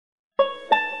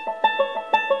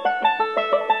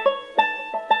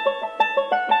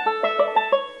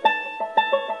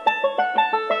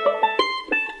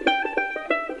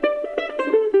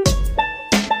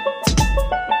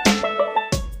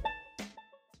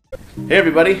Hey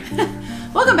everybody!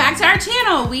 Welcome back to our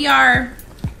channel. We are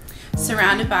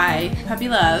surrounded by puppy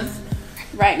love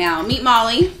right now. Meet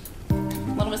Molly,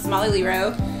 little Miss Molly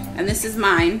Lero, and this is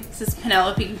mine. This is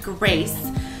Penelope Grace.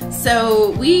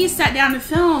 So we sat down to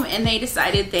film and they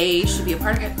decided they should be a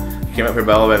part of it. Came up here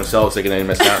by all by themselves thinking they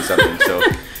missed out on something, so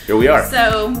here we are.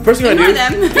 So, first thing ignore I'm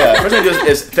them. first thing I do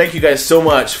is thank you guys so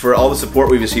much for all the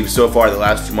support we've received so far the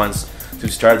last 2 months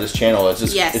since we started this channel. It's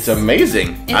just, it's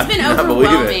amazing. It's been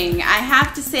overwhelming. I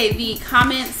have to say, the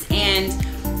comments and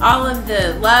all of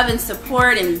the love and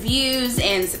support and views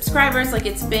and subscribers, like,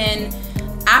 it's been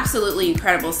absolutely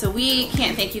incredible. So we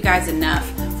can't thank you guys enough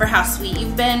for how sweet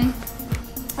you've been.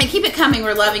 And keep it coming.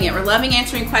 We're loving it. We're loving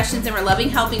answering questions and we're loving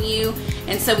helping you.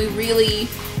 And so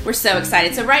we're so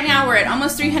excited. So right now we're at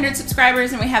almost 300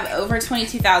 subscribers and we have over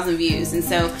 22,000 views. And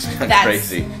so that's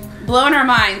crazy. Blowing our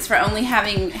minds for only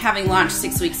having launched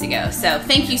 6 weeks ago. So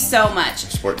thank you so much.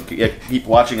 Keep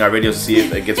watching our videos to see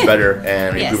if it gets better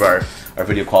and improve our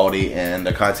video quality and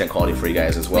the content quality for you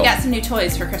guys as well. We got some new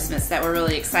toys for Christmas that we're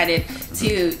really excited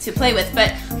to play with.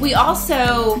 But we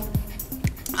also,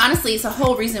 honestly, it's the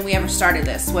whole reason we ever started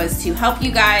this was to help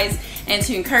you guys and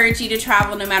to encourage you to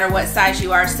travel no matter what size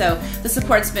you are. So the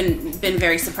support's been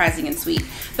very surprising and sweet.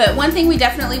 But one thing we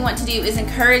definitely want to do is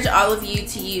encourage all of you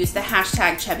to use the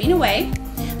hashtag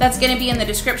 #ChubbyAndAway. That's going to be in the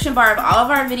description bar of all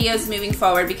of our videos moving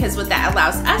forward, because what that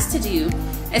allows us to do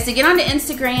is to get onto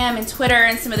Instagram and Twitter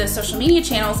and some of those social media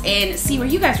channels and see where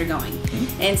you guys are going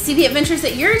and see the adventures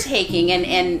that you're taking.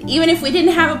 And even if we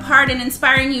didn't have a part in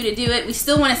inspiring you to do it, we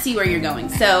still want to see where you're going.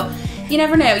 So you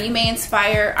never know, you may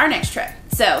inspire our next trip.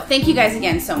 So thank you guys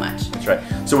again so much. That's right.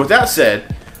 So with that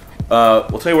said,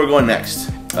 we'll tell you where we're going next.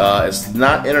 It's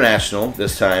not international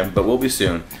this time, but we'll be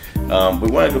soon. We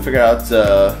want to go figure out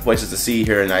places to see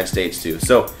here in the United States too.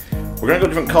 So we're going to go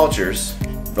different cultures,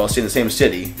 but all stay in the same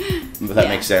city, if that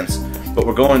makes sense. But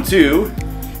we're going to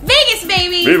Vegas,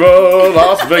 baby! Viva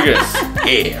Las Vegas!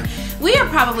 Yeah! We are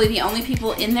probably the only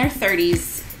people in their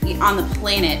 30s on the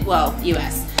planet, well,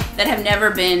 U.S., that have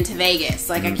never been to Vegas.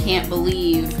 Like, I can't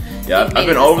believe. Yeah, I've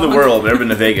been all over the world, but never been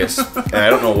to Vegas. And I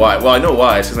don't know why. Well, I know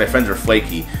why. It's because my friends are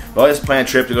flaky. We always plan a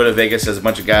trip to go to Vegas as a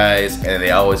bunch of guys, and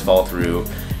they always fall through.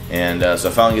 And so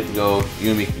I finally get to go. You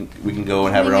and me, we can go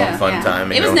and have our own fun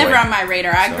time. It was never on my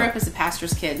radar. I grew up as a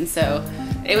pastor's kid, and so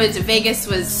Vegas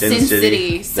was Sin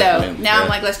City. So now I'm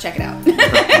like, let's check it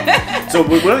out. So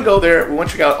we're going to go there. We want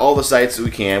to check out all the sites that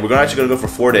we can. We're actually going to go for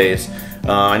 4 days.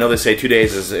 I know they say 2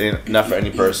 days is enough for any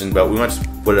person, but we want to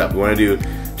split it up. We want to do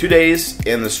 2 days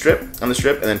on the strip, and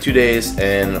then 2 days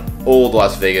in old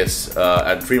Las Vegas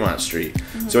at Fremont Street.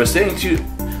 So we're staying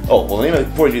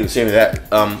before we do the same of that,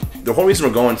 the whole reason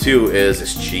we're going to is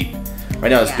it's cheap. Right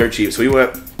now it's dirt cheap. So we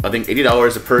went, I think,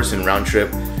 $80 a person round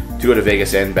trip to go to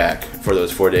Vegas and back for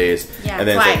those 4 days. Yeah, and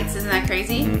then flights, isn't that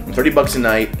crazy? $30 a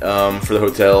night for the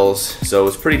hotels, so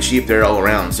it's pretty cheap there all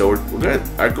around. So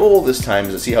our goal this time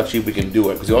is to see how cheap we can do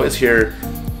it, because we always hear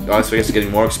Las Vegas is getting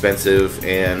more expensive,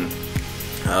 and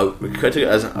we could take it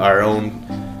as our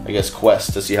own, I guess,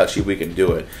 quest to see how cheap we can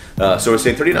do it. So we're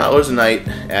saying $30 a night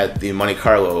at the Monte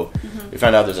Carlo. We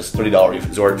found out there's a $30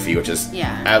 resort fee, which is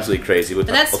absolutely crazy. But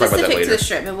that's specific to the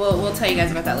strip, and we'll tell you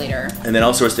guys about that later. And then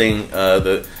also we're staying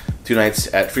the 2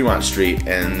 nights at Fremont Street,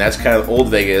 and that's kind of old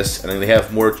Vegas. And then they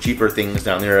have more cheaper things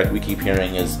down there. Like we keep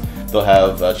hearing is they'll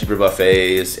have cheaper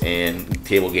buffets and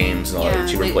table games and all that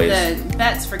cheaper places. The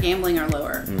bets for gambling are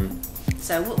lower.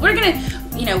 So we're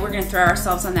gonna throw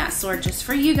ourselves on that sword just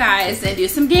for you guys and do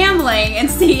some gambling and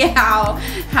see how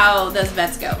those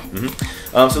bets go.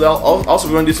 So also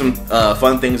we're going to do some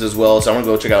fun things as well. So I'm going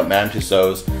to go check out Madame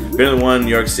Tussauds. Been to the one in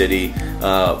New York City.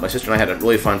 My sister and I had a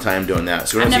really fun time doing that.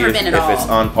 So we're going to see if it's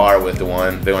on par with the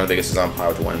one in Vegas is on par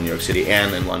with the one in New York City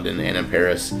and in London and in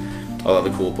Paris. All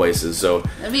other cool places. So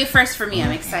it'll be a first for me.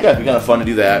 I'm excited. Yeah, it'll be kind of fun to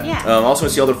do that. Yeah. Also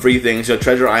see all the free things.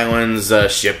 Treasure Island's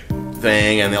ship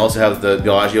thing, and they also have the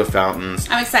Bellagio fountains.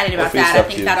 I'm excited about that. I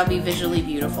think that'll be visually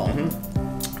beautiful.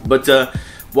 But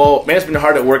well, man, it's been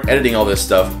hard at work editing all this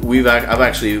stuff. I've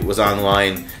actually was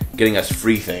online getting us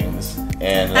free things,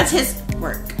 and that's his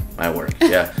work. My work,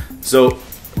 yeah. So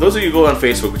those of you who go on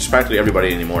Facebook, which is practically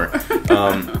everybody anymore,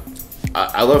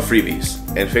 I love freebies,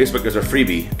 and Facebook is a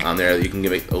freebie on there that you can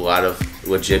give a lot of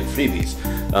legit freebies.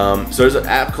 So there's an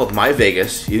app called My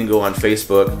Vegas. You can go on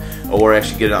Facebook or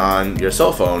actually get it on your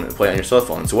cell phone and play it on your cell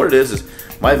phone. So what it is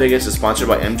My Vegas is sponsored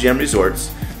by MGM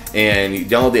Resorts, and you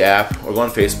download the app or go on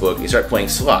Facebook, you start playing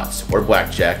slots or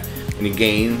blackjack, and you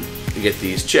get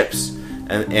these chips.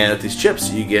 And with these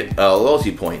chips, you get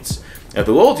loyalty points. And with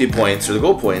the loyalty points or the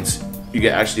gold points, you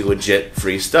get actually legit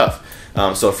free stuff.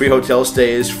 So free hotel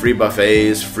stays, free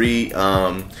buffets, free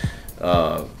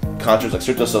concerts like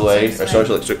Cirque du Soleil or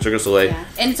social like Cirque du Soleil. Yeah.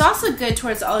 And it's also good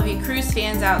towards all of you cruise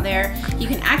fans out there. You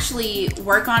can actually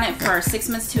work on it for 6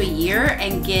 months to a year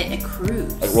and get a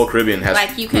cruise. Like Royal Caribbean has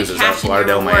like you can cruises cash out in your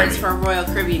Lauderdale, rewards Miami. for a Royal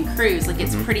Caribbean cruise. Like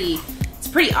it's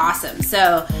pretty awesome.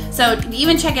 So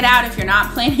even check it out if you're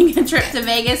not planning a trip to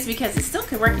Vegas, because it still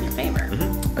could work in your favor.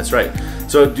 That's right.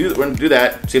 So we're gonna do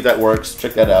that. See if that works.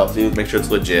 Check that out. Make sure it's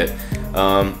legit.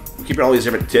 Keeping all these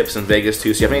different tips in Vegas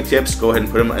too. So if you have any tips, go ahead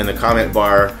and put them in the comment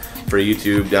bar for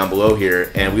YouTube down below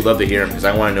here, and we'd love to hear them because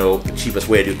I want to know the cheapest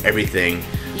way to do everything.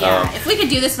 Yeah, if we could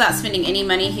do this without spending any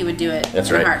money, he would do it. That's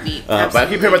in right. a heartbeat. But I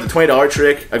keep hearing about the $20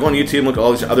 trick. I go on YouTube and look at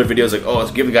all these other videos like, oh,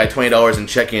 let's give the guy $20 and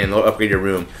check in, they'll upgrade your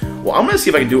room. Well, I'm gonna see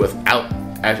if I can do it without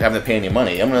having to pay any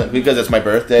money. Because it's my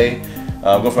birthday.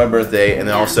 I'm going for my birthday, and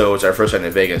then also it's our first time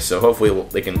in Vegas, so hopefully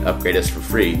they can upgrade us for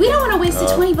free. We don't want to waste the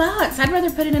 $20. I'd rather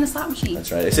put it in a slot machine.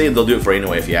 That's right. They say they'll do it for you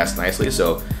anyway if you ask nicely.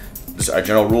 So just our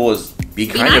general rule is be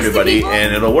kind nice to everybody, to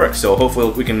and it'll work. So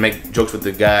hopefully we can make jokes with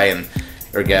the guy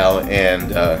or gal and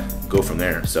go from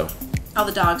there. So all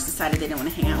the dogs decided they didn't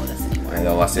want to hang out with us anymore. I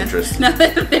lost interest. No,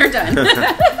 they're done.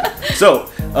 So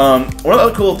one of the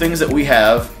other cool things that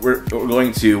we're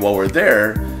going to while we're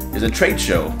there is a trade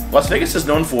show. Las Vegas is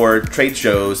known for trade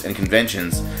shows and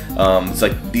conventions. It's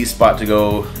like the spot to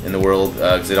go in the world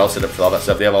because they all set up for all that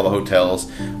stuff. They have all the hotels,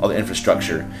 all the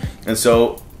infrastructure, and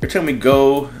so every time we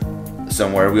go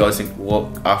somewhere, we always think,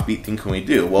 what offbeat thing can we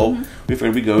do? Well, we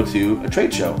figured we'd go to a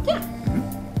trade show. Yeah.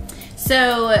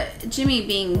 So Jimmy,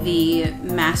 being the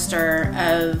master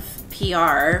of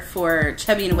PR for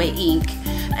C&AWAY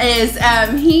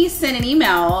Inc., he sent an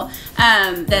email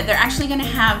that they're actually going to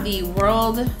have the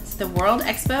World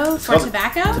Expo for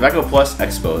tobacco. Tobacco Plus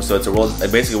Expo. So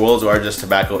it's basically the world's largest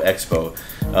tobacco expo.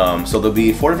 So there'll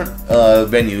be 4 different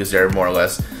venues there, more or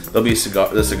less. There'll be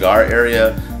the cigar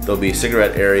area, there'll be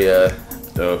cigarette area,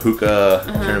 the hookah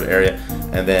alternative area,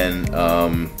 and then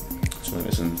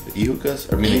the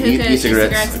e-hookahs, or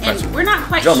e-cigarettes. And we're not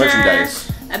quite sure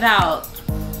about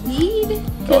weed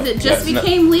because it just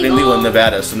became legal. Legal in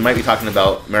Nevada, so we might be talking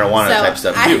about marijuana type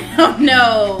stuff too. I don't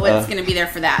know what's going to be there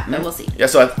for that, but we'll see. Yeah,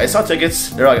 so I saw tickets.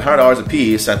 They're like $100 a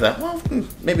piece. I thought, well,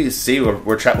 maybe see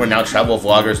we're now travel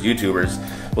vloggers, YouTubers.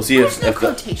 We'll see if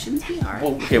quotations we are.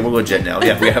 Well, okay, we're legit now.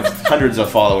 Yeah, we have hundreds of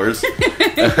followers.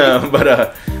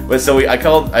 But so I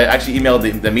actually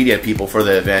emailed the media people for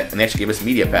the event, and they actually gave us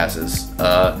media passes.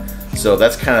 So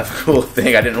that's kind of a cool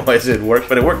thing. I didn't realize it'd work,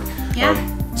 but it worked.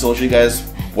 Yeah. So I'll show you guys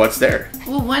what's there.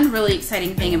 Well, one really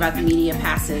exciting thing about the media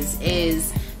passes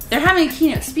is they're having a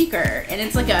keynote speaker, and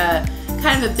it's like a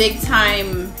kind of a big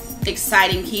time,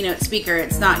 exciting keynote speaker.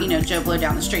 It's not, Joe Blow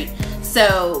down the street.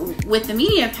 So with the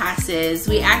media passes,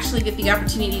 we actually get the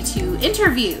opportunity to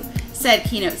interview said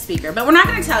keynote speaker. But we're not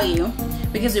going to tell you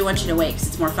because we want you to wait because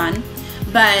it's more fun.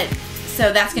 But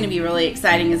so that's going to be really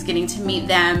exciting, is getting to meet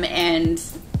them and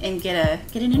get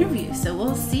an interview. So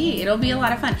we'll see. It'll be a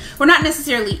lot of fun. We're not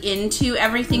necessarily into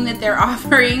everything that they're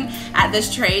offering at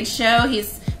this trade show.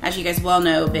 He's, as you guys well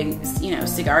know, big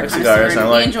cigar connoisseur, and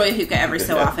we enjoy hookah every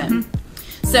so often.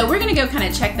 So we're going to go kind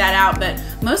of check that out, but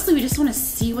mostly we just want to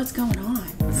see what's going on.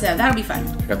 So that'll be fun.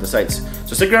 Check out the sites.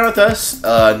 So stick around with us.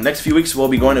 Next few weeks we'll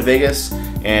be going to Vegas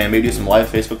and maybe do some live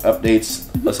Facebook updates,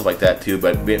 stuff like that too.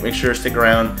 But make sure to stick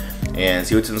around and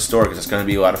see what's in the store because it's going to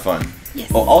be a lot of fun. Yes.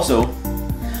 Oh, also,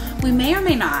 we may or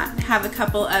may not have a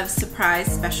couple of surprise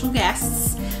special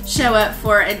guests show up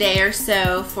for a day or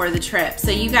so for the trip.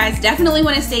 So you guys definitely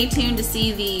want to stay tuned to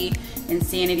see the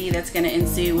insanity that's going to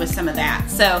ensue with some of that.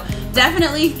 So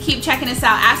definitely keep checking us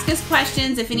out. Ask us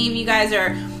questions. If any of you guys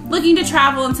are looking to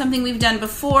travel and something we've done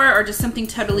before or just something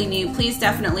totally new, please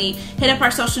definitely hit up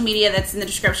our social media that's in the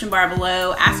description bar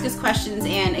below. Ask us questions,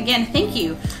 and again, thank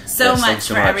you so much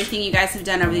for everything you guys have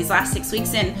done over these last 6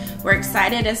 weeks, and we're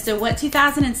excited as to what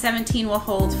 2017 will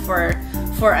hold for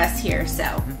us here.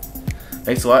 So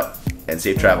thanks a lot and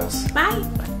safe travels.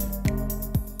 Bye.